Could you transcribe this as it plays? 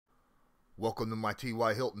Welcome to my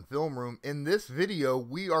T.Y. Hilton film room. In this video,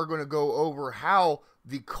 we are going to go over how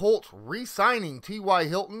the Colts re-signing T.Y.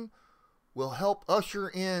 Hilton will help usher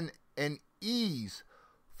in an ease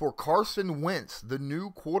for Carson Wentz, the new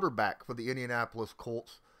quarterback for the Indianapolis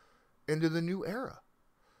Colts, into the new era.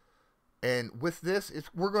 And with this,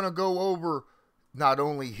 we're going to go over not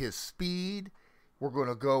only his speed, we're going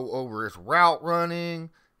to go over his route running,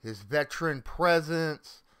 his veteran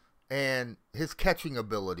presence, and his catching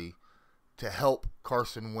ability to help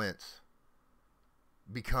Carson Wentz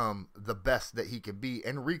become the best that he could be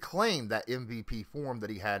and reclaim that MVP form that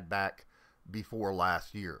he had back before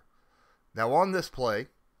last year. Now on this play,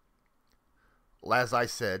 as I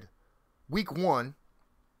said, week 1,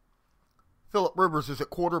 Philip Rivers is at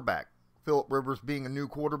quarterback. Philip Rivers, being a new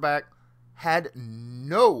quarterback, had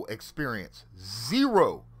no experience,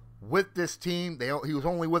 zero, with this team. He was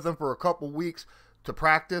only with them for a couple weeks to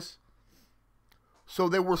practice. So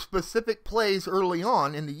there were specific plays early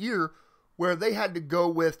on in the year where they had to go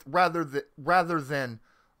with, rather than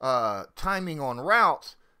timing on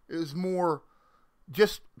routes, it was more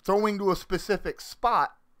just throwing to a specific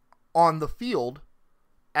spot on the field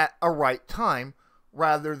at a right time,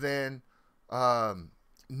 rather than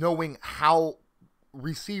knowing how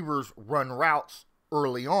receivers run routes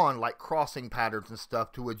early on, like crossing patterns and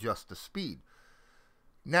stuff, to adjust the speed.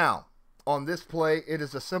 Now, on this play, it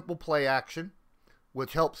is a simple play action,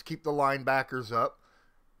 which helps keep the linebackers up.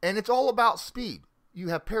 And it's all about speed. You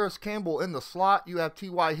have Paris Campbell in the slot. You have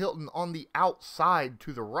T.Y. Hilton on the outside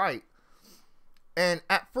to the right. And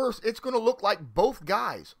at first, it's going to look like both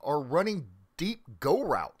guys are running deep go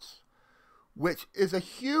routes, which is a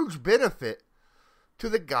huge benefit to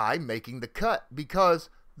the guy making the cut, because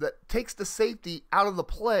that takes the safety out of the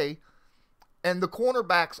play. And the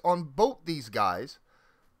cornerbacks on both these guys,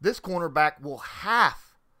 this cornerback will have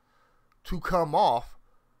to come off,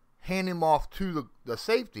 hand him off to the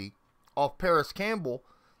safety off Paris Campbell,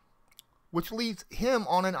 which leaves him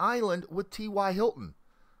on an island with T.Y. Hilton.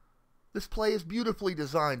 This play is beautifully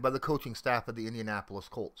designed by the coaching staff of the Indianapolis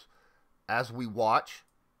Colts. As we watch,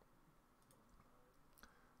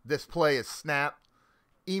 this play is snapped.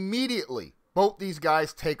 Immediately, both these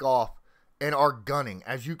guys take off and are gunning.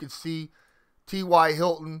 As you can see, T.Y.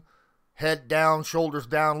 Hilton, head down, shoulders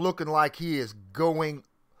down, looking like he is going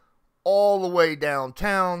all the way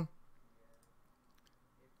downtown.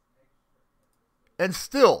 And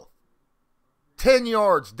still, 10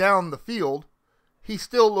 yards down the field, he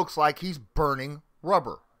still looks like he's burning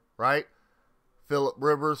rubber, right? Philip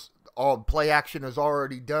Rivers, all play action is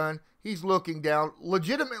already done. He's looking down.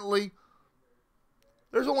 Legitimately,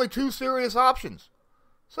 there's only 2 serious options.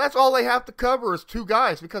 So that's all they have to cover is 2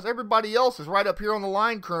 guys, because everybody else is right up here on the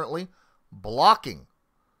line currently blocking.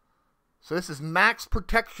 So this is max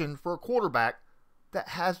protection for a quarterback that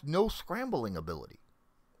has no scrambling ability.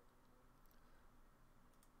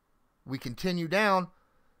 We continue down.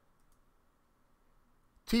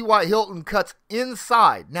 T.Y. Hilton cuts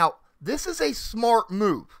inside. Now, this is a smart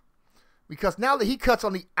move, because now that he cuts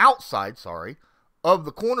on the outside, of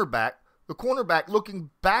the cornerback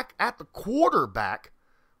looking back at the quarterback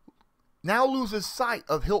now loses sight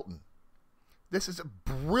of Hilton. This is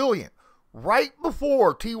brilliant. Right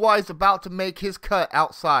before T.Y. is about to make his cut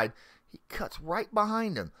outside, he cuts right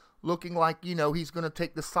behind him, looking like, he's going to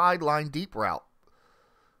take the sideline deep route.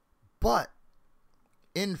 But,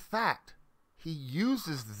 in fact, he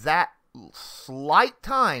uses that slight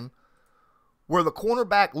time where the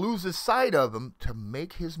cornerback loses sight of him to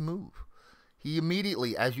make his move. He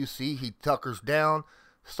immediately, as you see, he tuckers down,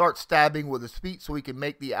 starts stabbing with his feet so he can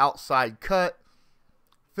make the outside cut.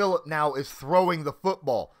 Philip now is throwing the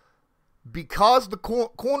football. Because the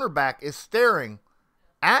cornerback is staring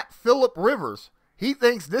at Philip Rivers, he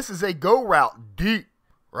thinks this is a go route deep,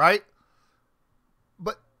 right?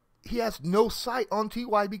 But he has no sight on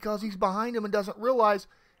T.Y. because he's behind him and doesn't realize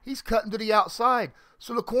he's cutting to the outside.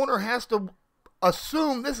 So the corner has to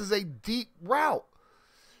assume this is a deep route,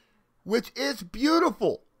 which is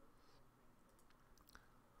beautiful.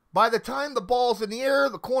 By the time the ball's in the air,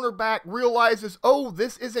 the cornerback realizes, oh,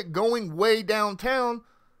 this isn't going way downtown.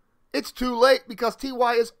 It's too late, because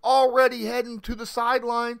T.Y. is already heading to the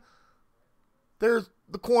sideline. The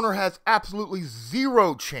corner has absolutely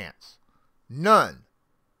zero chance. None.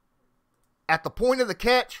 At the point of the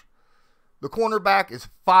catch, the cornerback is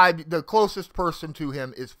the closest person to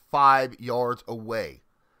him is 5 yards away.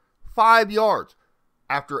 5 yards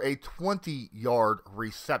after a 20-yard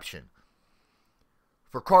reception.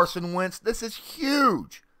 For Carson Wentz, this is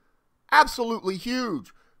huge. Absolutely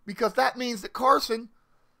huge. Because that means that Carson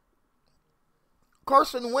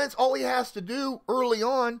Wentz, all he has to do early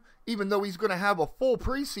on, even though he's going to have a full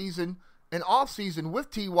preseason an offseason with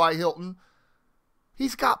T.Y. Hilton,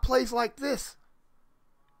 he's got plays like this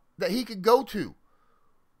that he could go to,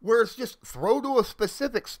 where it's just throw to a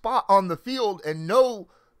specific spot on the field and know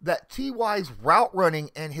that T.Y.'s route running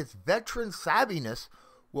and his veteran savviness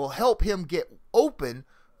will help him get open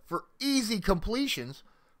for easy completions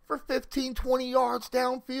for 15, 20 yards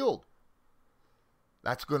downfield.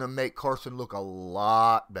 That's going to make Carson look a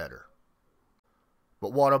lot better.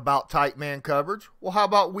 But what about tight man coverage? Well, how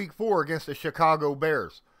about week 4 against the Chicago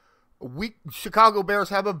Bears? Chicago Bears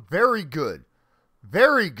have a very good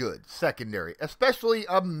secondary, especially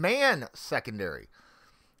a man secondary.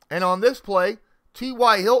 And on this play,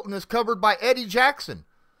 T.Y. Hilton is covered by Eddie Jackson,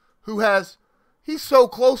 he's so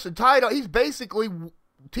close and tight.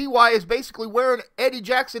 T.Y. is basically wearing Eddie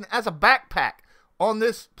Jackson as a backpack on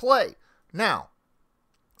this play. Now,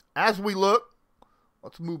 as we look,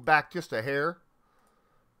 let's move back just a hair.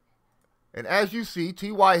 And as you see,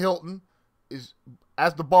 T.Y. Hilton is,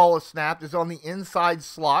 as the ball is snapped, is on the inside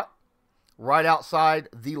slot, right outside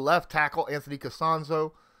the left tackle, Anthony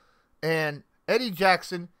Costanzo. And Eddie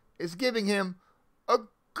Jackson is giving him a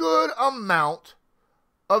good amount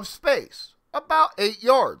of space, about 8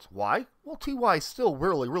 yards. Why? Well, T.Y. is still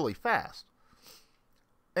really, really fast.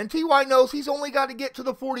 And T.Y. knows he's only got to get to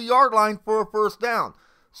the 40-yard line for a first down.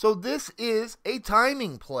 So this is a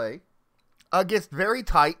timing play against very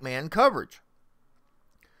tight man coverage.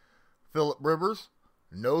 Phillip Rivers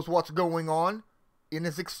knows what's going on and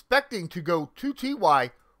is expecting to go to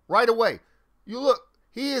T.Y. right away. You look,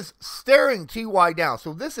 he is staring T.Y. down.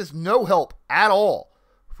 So this is no help at all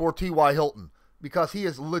for T.Y. Hilton because he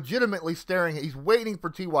is legitimately staring. He's waiting for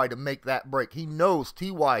T.Y. to make that break. He knows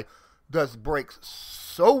T.Y. does breaks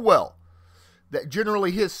so well that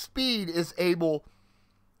generally his speed is able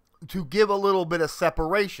to give a little bit of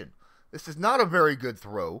separation. This is not a very good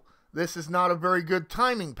throw. This is not a very good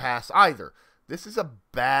timing pass either. This is a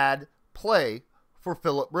bad play for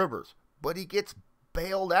Phillip Rivers. But he gets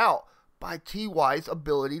bailed out by T.Y.'s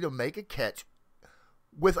ability to make a catch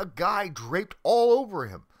with a guy draped all over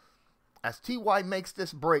him. As T.Y. makes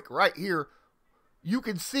this break right here, you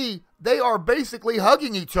can see they are basically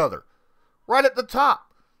hugging each other right at the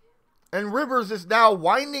top. And Rivers is now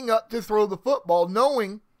winding up to throw the football,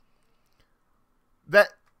 knowing that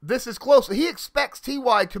this is close. He expects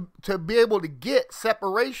T.Y. to be able to get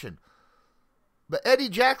separation. But Eddie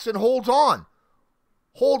Jackson holds on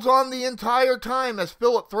the entire time as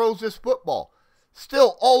Phillip throws this football.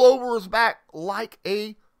 Still all over his back like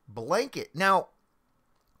a blanket. Now,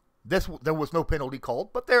 there was no penalty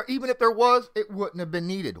called, but even if there was, it wouldn't have been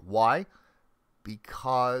needed. Why?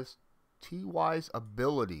 Because T.Y.'s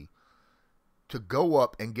ability to go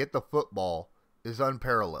up and get the football is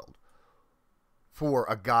unparalleled for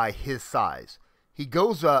a guy his size. He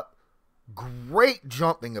goes up, great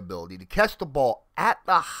jumping ability to catch the ball at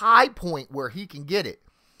the high point where he can get it.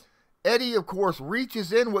 Eddie, of course,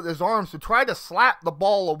 reaches in with his arms to try to slap the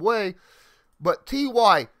ball away, but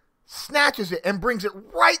T.Y. snatches it and brings it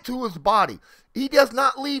right to his body. He does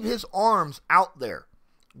not leave his arms out there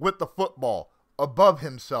with the football above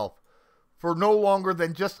himself for no longer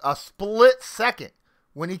than just a split second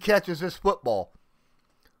when he catches this football.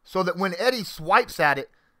 So that when Eddie swipes at it,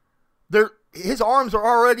 his arms are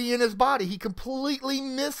already in his body. He completely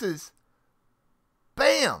misses.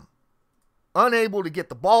 Bam! Unable to get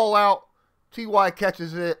the ball out. T.Y.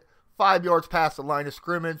 catches it 5 yards past the line of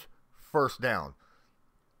scrimmage. First down.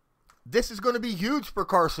 This is going to be huge for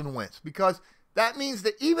Carson Wentz because that means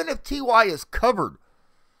that even if T.Y. is covered,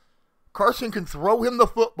 Carson can throw him the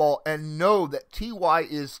football and know that T.Y.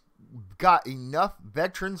 is got enough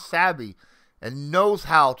veteran savvy and knows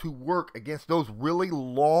how to work against those really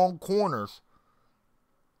long corners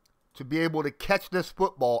to be able to catch this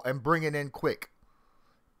football and bring it in quick.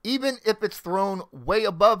 Even if it's thrown way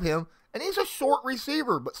above him, and he's a short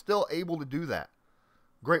receiver, but still able to do that.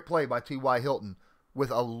 Great play by T.Y. Hilton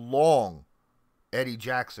with a long Eddie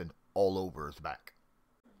Jackson all over his back.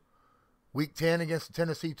 Week 10 against the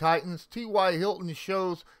Tennessee Titans, T.Y. Hilton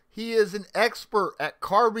shows he is an expert at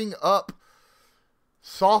carving up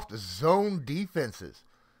soft zone defenses,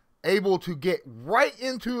 able to get right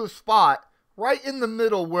into a spot, right in the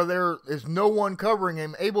middle where there is no one covering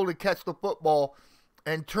him, able to catch the football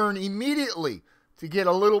and turn immediately to get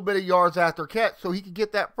a little bit of yards after catch so he could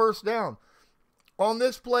get that first down. On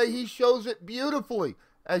this play, he shows it beautifully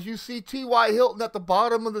as you see T.Y. Hilton at the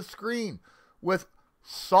bottom of the screen with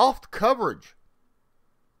soft coverage.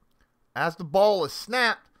 As the ball is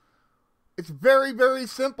snapped, it's very, very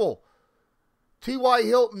simple. T.Y.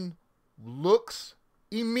 Hilton looks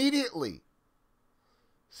immediately,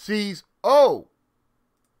 sees, the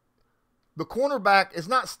The cornerback is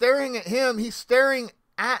not staring at him. He's staring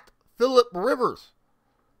at Phillip Rivers.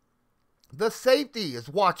 The safety is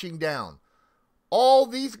watching down. All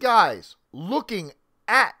these guys looking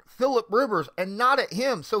at Phillip Rivers and not at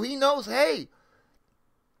him. So he knows, hey,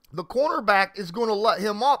 the cornerback is going to let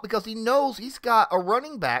him off because he knows he's got a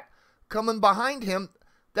running back coming behind him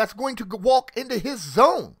that's going to walk into his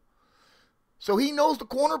zone. So he knows the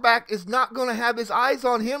cornerback is not going to have his eyes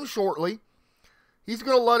on him shortly. He's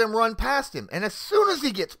going to let him run past him. And as soon as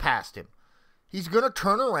he gets past him, he's going to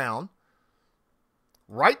turn around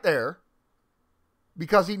right there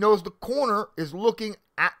because he knows the corner is looking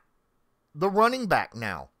at the running back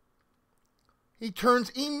now. He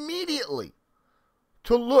turns immediately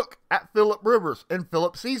to look at Phillip Rivers, and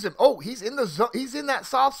Phillip sees him. Oh, he's in the zone. He's in that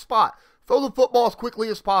soft spot. Throw the football as quickly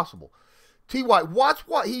as possible. T.Y., watch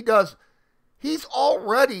what he does. He's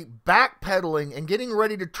already backpedaling and getting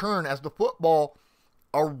ready to turn as the football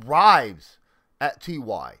arrives at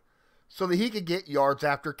T.Y. so that he could get yards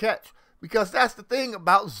after catch. Because that's the thing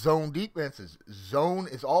about zone defenses. Zone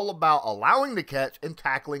is all about allowing the catch and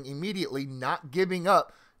tackling immediately, not giving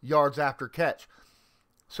up yards after catch.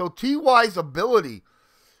 So T.Y.'s ability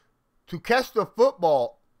to catch the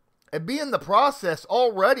football and be in the process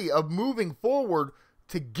already of moving forward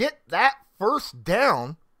to get that first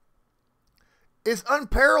down is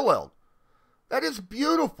unparalleled. That is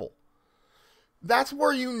beautiful. That's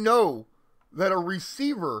where you know that a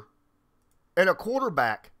receiver and a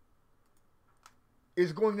quarterback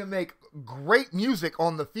is going to make great music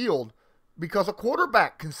on the field because a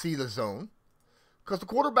quarterback can see the zone, because the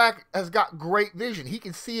quarterback has got great vision. He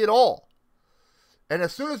can see it all. And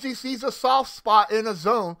as soon as he sees a soft spot in a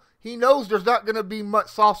zone, he knows there's not going to be much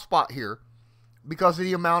soft spot here because of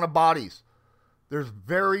the amount of bodies. There's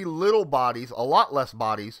very little bodies, a lot less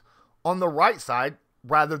bodies, on the right side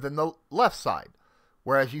rather than the left side.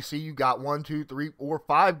 Whereas you see you got 1, 2, 3, 4,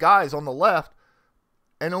 5 guys on the left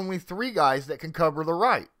and only 3 guys that can cover the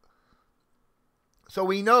right. So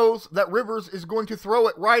he knows that Rivers is going to throw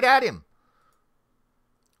it right at him.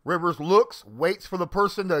 Rivers looks, waits for the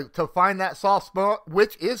person to find that soft spot,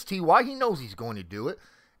 which is T.Y. He knows he's going to do it.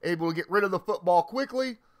 Able to get rid of the football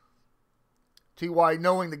quickly. T.Y.,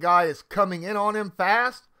 knowing the guy is coming in on him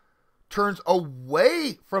fast, turns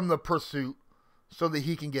away from the pursuit so that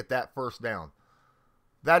he can get that first down.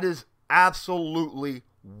 That is absolutely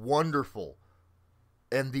wonderful.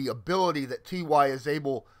 And the ability that T.Y. is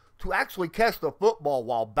able to actually catch the football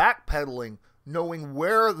while backpedaling, knowing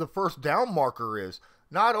where the first down marker is.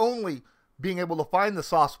 Not only being able to find the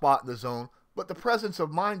soft spot in the zone, but the presence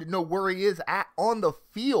of mind to know where he is at on the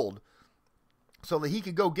field so that he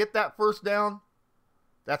can go get that first down.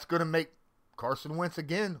 That's going to make Carson Wentz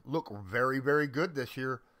again look very, very good this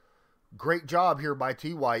year. Great job here by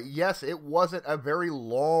T.Y. Yes, it wasn't a very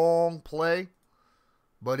long play,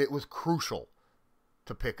 but it was crucial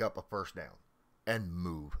to pick up a first down and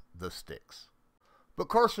move the sticks. But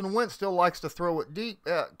Carson Wentz still likes to throw it deep.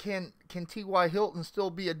 Can T.Y. Hilton still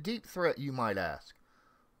be a deep threat, you might ask?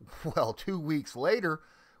 Well, 2 weeks later,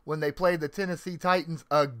 when they played the Tennessee Titans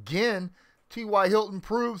again, T.Y. Hilton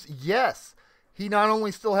proves, yes, he not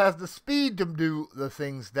only still has the speed to do the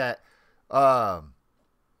things that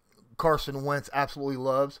Carson Wentz absolutely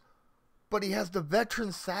loves, but he has the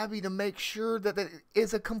veteran savvy to make sure that it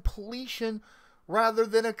is a completion rather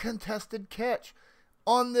than a contested catch.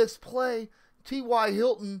 On this play, T.Y.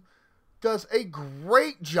 Hilton does a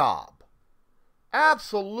great job,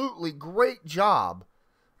 absolutely great job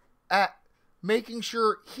at making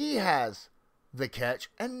sure he has the catch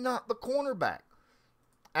and not the cornerback.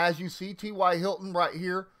 As you see, T.Y. Hilton right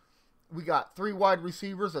here, we got 3 wide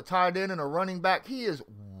receivers, a tight end, and a running back. He is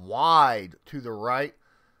wide to the right.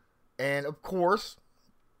 And, of course,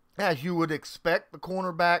 as you would expect, the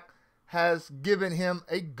cornerback has given him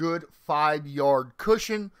a good 5-yard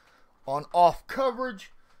cushion on off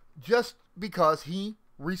coverage just because he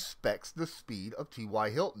respects the speed of T.Y.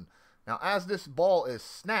 Hilton. Now, as this ball is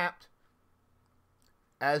snapped,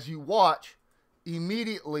 as you watch,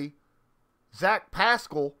 immediately Zach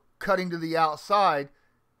Pascal, cutting to the outside,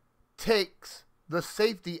 takes the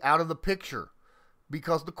safety out of the picture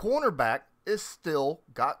because the cornerback is still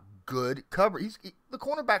got good cover. The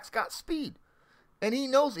cornerback's got speed, and he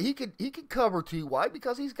knows that he could cover T.Y.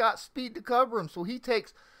 because he's got speed to cover him. So he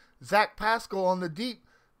takes Zach Pascal on the deep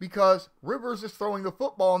because Rivers is throwing the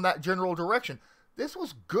football in that general direction. This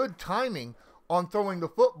was good timing on throwing the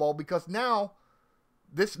football because now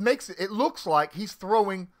this makes it looks like he's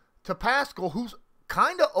throwing to Pascal, who's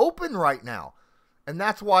kind of open right now. And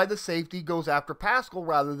that's why the safety goes after Pascal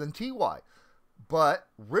rather than T.Y. But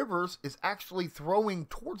Rivers is actually throwing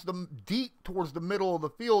towards the middle of the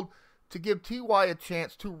field to give T.Y. a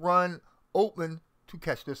chance to run open to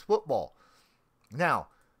catch this football. Now,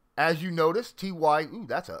 as you notice, T.Y., ooh,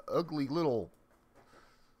 that's an ugly little,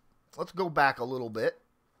 let's go back a little bit.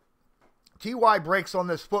 T.Y. breaks on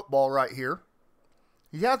this football right here.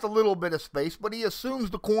 He has a little bit of space, but he assumes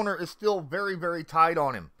the corner is still very, very tight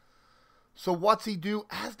on him. So what's he do?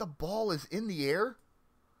 As the ball is in the air,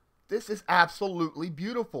 this is absolutely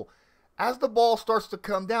beautiful. As the ball starts to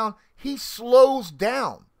come down, he slows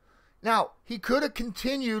down. Now, he could have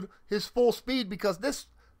continued his full speed because this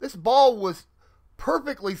ball was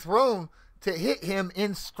perfectly thrown to hit him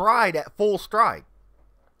in stride, at full stride.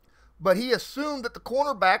 But he assumed that the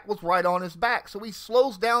cornerback was right on his back, so he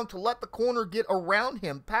slows down to let the corner get around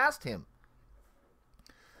him, past him.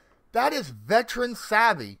 That is veteran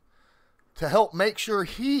savvy to help make sure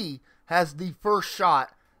he has the first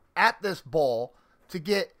shot at this ball to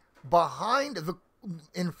get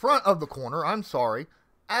in front of the corner,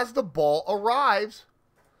 as the ball arrives,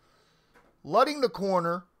 letting the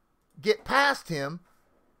corner get past him.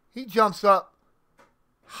 He jumps up,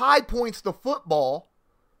 high points the football,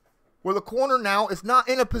 where the corner now is not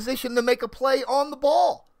in a position to make a play on the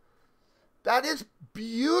ball. That is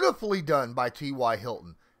beautifully done by T.Y.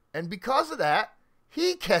 Hilton. And because of that,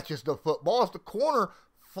 he catches the football as the corner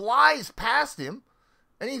flies past him,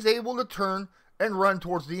 and he's able to turn and run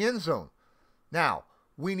towards the end zone. Now,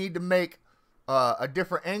 we need to make a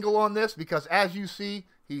different angle on this because as you see,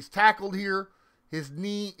 he's tackled here. His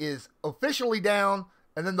knee is officially down,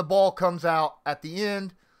 and then the ball comes out at the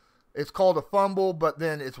end. It's called a fumble, but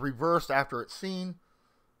then it's reversed after it's seen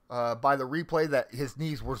by the replay that his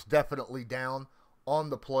knees was definitely down on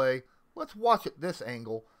the play. Let's watch at this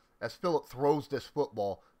angle as Phillip throws this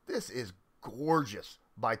football. This is gorgeous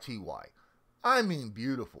by T.Y. I mean,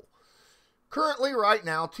 beautiful. Currently, right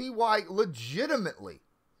now, T.Y. legitimately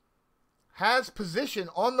has position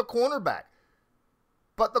on the cornerback,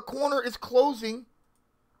 but the corner is closing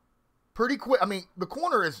pretty quick. I mean, the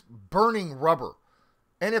corner is burning rubber.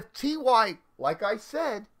 And if T.Y., like I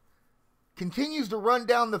said, continues to run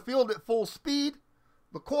down the field at full speed,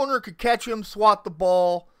 the corner could catch him, swat the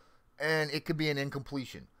ball, and it could be an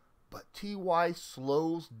incompletion. But T.Y.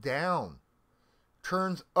 slows down,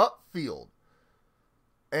 turns upfield,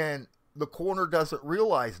 and the corner doesn't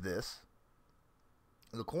realize this.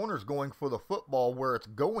 The corner's going for the football where it's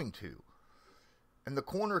going to. And the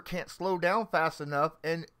corner can't slow down fast enough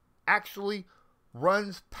and actually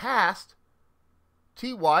runs past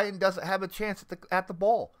T.Y. and doesn't have a chance at the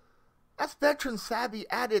ball. That's veteran savvy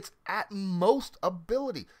at its utmost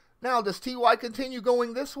ability. Now, does T.Y. continue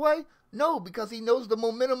going this way? No, because he knows the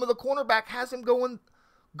momentum of the cornerback has him going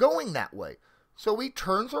that way. So he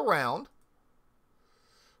turns around,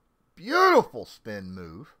 beautiful spin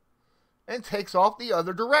move, and takes off the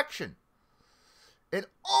other direction. It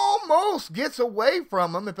almost gets away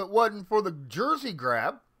from him if it wasn't for the jersey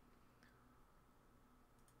grab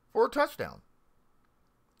for a touchdown.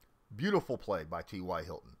 Beautiful play by T.Y.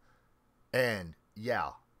 Hilton. And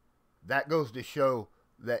yeah, that goes to show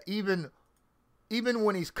that even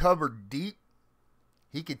when he's covered deep,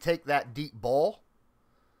 he could take that deep ball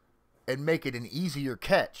and make it an easier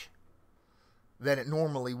catch than it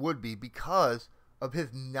normally would be because of his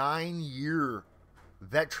 9-year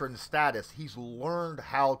veteran status. He's learned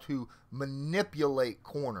how to manipulate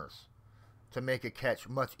corners to make a catch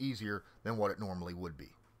much easier than what it normally would be.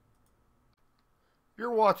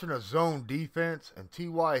 You're watching a zone defense and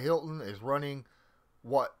T.Y. Hilton is running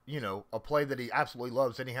a play that he absolutely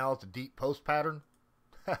loves anyhow. It's a deep post pattern.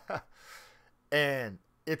 And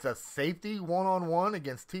it's a safety one-on-one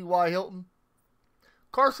against T.Y. Hilton.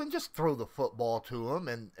 Carson, just throw the football to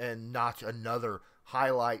him and notch another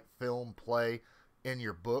highlight film play in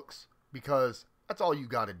your books because that's all you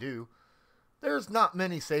got to do. There's not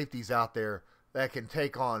many safeties out there that can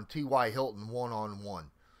take on T.Y. Hilton one-on-one.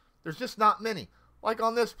 There's just not many. Like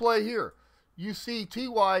on this play here, you see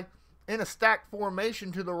T.Y. in a stacked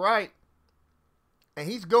formation to the right, and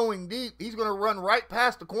he's going deep. He's going to run right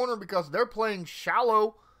past the corner because they're playing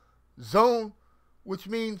shallow zone, which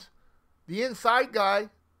means the inside guy,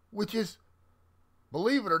 which is,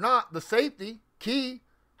 believe it or not, the safety, Key,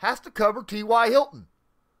 has to cover T.Y. Hilton.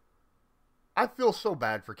 I feel so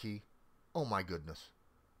bad for Key. Oh my goodness.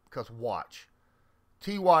 Because watch.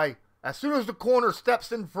 T.Y., as soon as the corner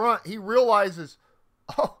steps in front, he realizes,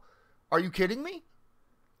 oh, are you kidding me?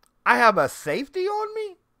 I have a safety on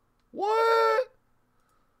me? What?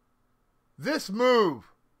 This move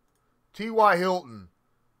T.Y. Hilton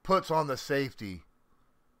puts on the safety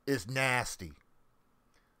is nasty.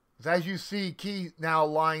 As you see, Key now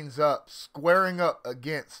lines up, squaring up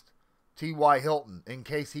against T.Y. Hilton in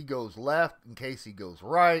case he goes left, in case he goes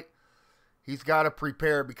right. He's got to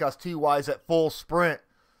prepare because T.Y.'s at full sprint.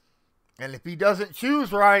 And if he doesn't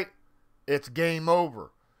choose right, it's game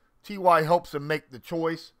over. T.Y. helps him make the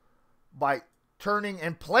choice by turning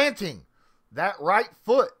and planting that right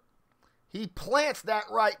foot. He plants that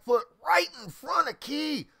right foot right in front of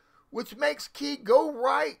Key, which makes Key go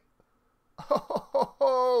right.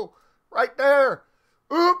 Oh, right there.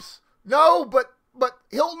 Oops. No, but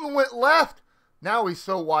Hilton went left. Now he's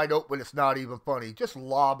so wide open it's not even funny. Just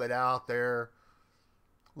lob it out there.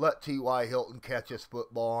 Let T.Y. Hilton catch his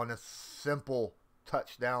football on a simple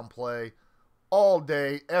touchdown play all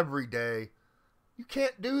day, every day. You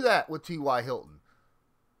can't do that with T.Y. Hilton.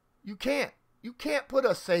 You can't. You can't put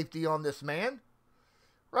a safety on this man.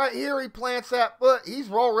 Right here, he plants that foot.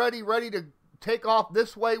 He's already ready to take off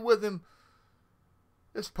this way with him.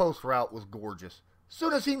 This post route was gorgeous. As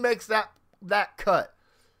soon as he makes that cut,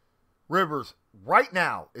 Rivers right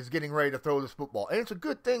now is getting ready to throw this football. And it's a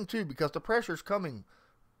good thing, too, because the pressure's coming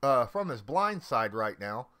from his blind side right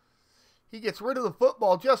now. He gets rid of the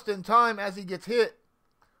football just in time as he gets hit.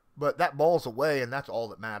 But that ball's away, and that's all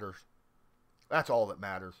that matters. That's all that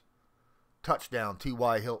matters. Touchdown,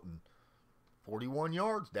 T.Y. Hilton. 41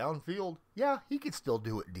 yards downfield. Yeah, he could still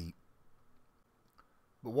do it deep.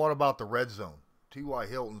 But what about the red zone? T.Y.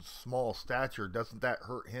 Hilton's small stature, doesn't that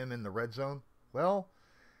hurt him in the red zone? Well,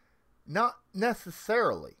 not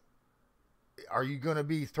necessarily. Are you going to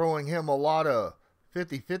be throwing him a lot of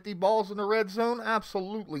 50-50 balls in the red zone?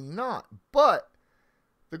 Absolutely not. But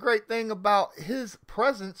the great thing about his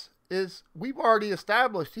presence is we've already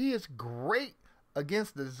established he is great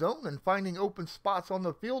against the zone and finding open spots on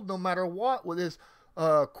the field no matter what. With his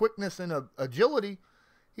quickness and agility,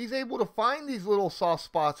 he's able to find these little soft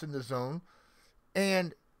spots in the zone.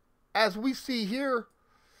 And as we see here,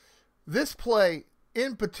 this play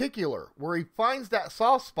in particular, where he finds that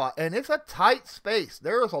soft spot, and it's a tight space.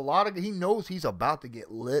 There is a lot of, he knows he's about to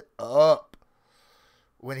get lit up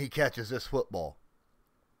when he catches this football.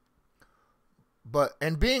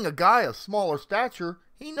 And being a guy of smaller stature,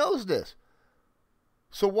 he knows this.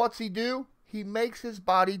 So what's he do? He makes his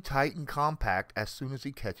body tight and compact as soon as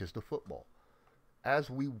he catches the football. As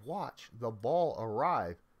we watch the ball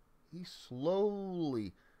arrive, he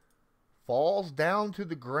slowly falls down to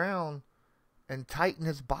the ground and tighten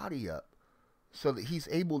his body up so that he's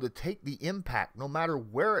able to take the impact no matter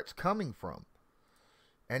where it's coming from.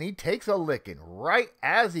 And he takes a licking right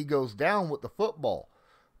as he goes down with the football.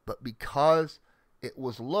 But because it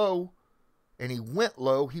was low and he went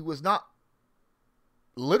low, he was not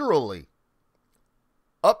literally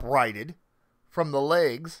uprighted from the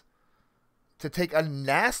legs to take a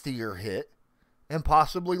nastier hit and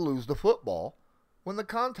possibly lose the football when the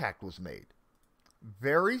contact was made.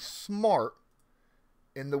 Very smart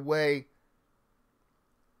in the way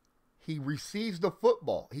he receives the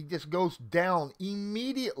football. He just goes down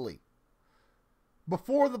immediately.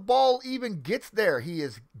 Before the ball even gets there, he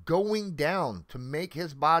is going down to make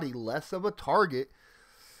his body less of a target,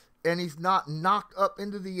 and he's not knocked up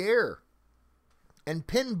into the air and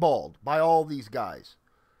pinballed by all these guys.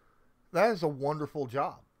 That is a wonderful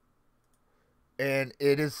job. And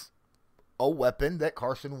it is a weapon that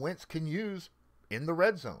Carson Wentz can use in the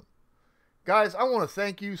red zone. Guys, I want to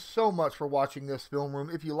thank you so much for watching this film room.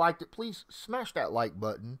 If you liked it, please smash that like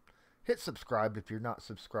button. Hit subscribe if you're not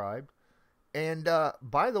subscribed. And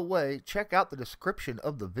by the way, check out the description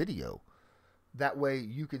of the video. That way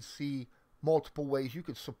you can see multiple ways you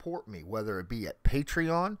could support me, whether it be at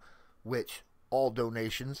Patreon, which all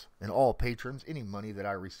donations and all patrons, any money that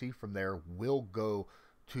I receive from there will go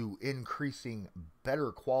to increasing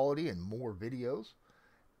better quality and more videos,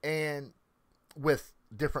 and with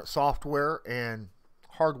different software and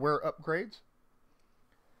hardware upgrades.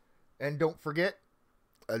 And don't forget,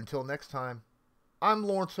 until next time, I'm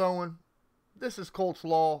Lawrence Owen. This is Colts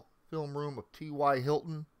Law, film room of T.Y.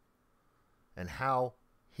 Hilton, and how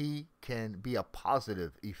he can be a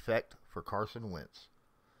positive effect for Carson Wentz.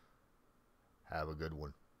 Have a good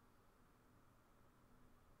one.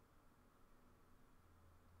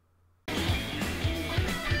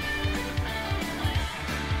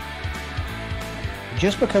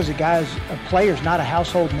 Just because a player's not a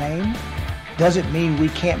household name doesn't mean we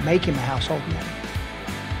can't make him a household name.